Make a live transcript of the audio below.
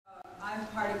I'm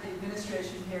part of the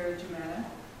administration here at Germanna.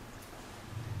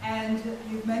 And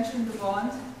you've mentioned the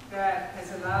bond that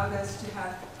has allowed us to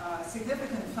have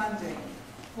significant funding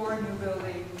for a new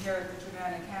building here at the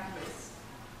Germanna campus.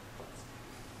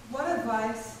 What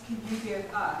advice can you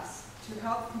give us to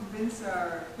help convince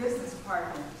our business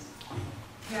partners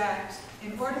that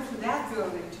in order for that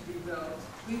building to be built,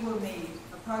 we will need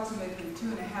approximately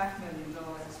 $2.5 million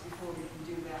before we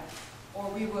can do that, or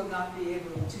we will not be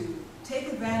able to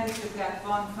take advantage of that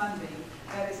bond funding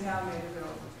that is now made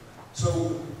available?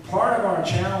 So part of our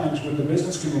challenge with the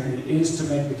business community is to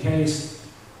make the case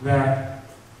that,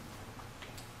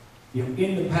 you know,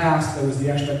 in the past there was the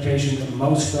expectation that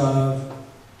most of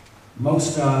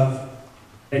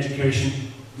education,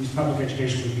 at least public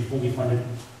education, would be fully funded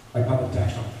by public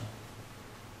tax dollars.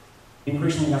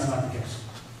 Increasingly, that's not the case.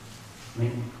 I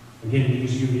mean, again, to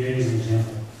use UVA as an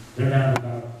example, they're down to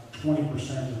about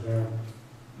 20% of their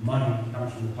money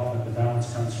comes from the public. The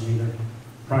balance comes from either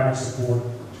private support,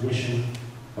 tuition,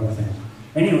 other things.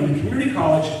 And you know, in the community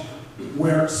college,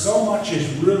 where so much is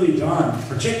really done,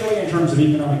 particularly in terms of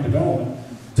economic development,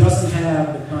 doesn't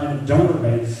have the kind of donor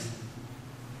base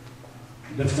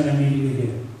that's going to immediately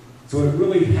get it. So it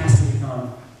really has to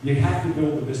become, you have to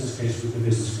build the business case with the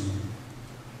business community.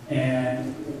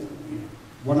 And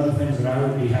one of the things that I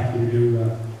would be happy to do,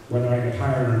 whether I get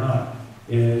hired or not,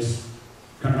 is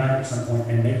come back at some point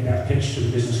and make that pitch to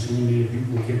the business community if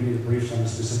people will give me the briefs on the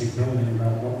specific building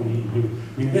about what we need to do.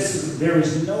 I mean, there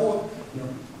is no, you know,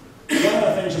 one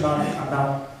of the things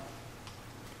about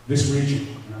this region,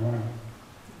 and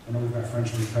I know we've got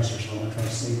French professors, so I'm going to try to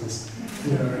say this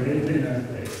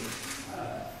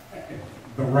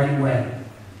the right way.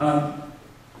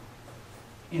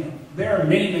 You know, there are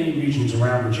many, many regions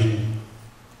around Virginia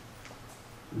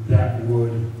that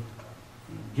would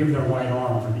give their right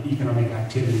arm for the economic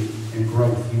activity and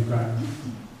growth you've got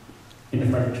in the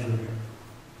Fredericksburg area.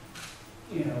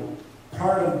 You know,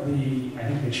 part of the, I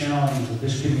think, the challenge that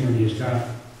this community has got,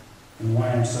 and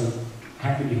why I'm so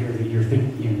happy to hear that you're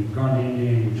thinking, you've gone to India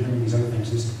and you're doing these other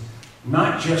things, is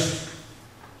not just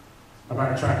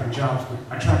about attracting jobs,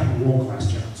 but attracting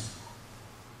world-class jobs.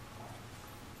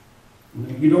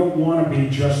 You don't want to be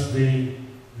just the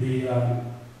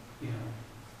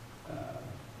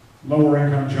lower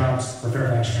income jobs for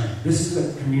Fairfax County. This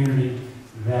is a community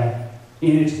that,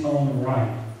 in its own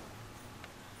right,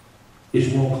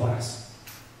 is world class.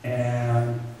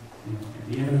 And you know, at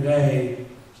the end of the day,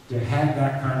 to have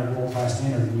that kind of world class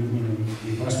standard,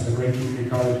 you're blessed with a great community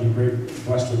college, you're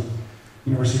blessed with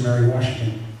University of Mary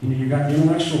Washington. You know, you've got the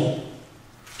intellectual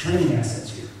training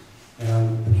assets here.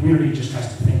 The community just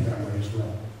has to think that way as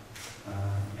well.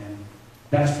 And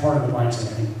that's part of the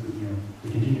mindset, I think, you know, we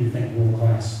continue to think world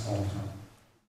class all the time.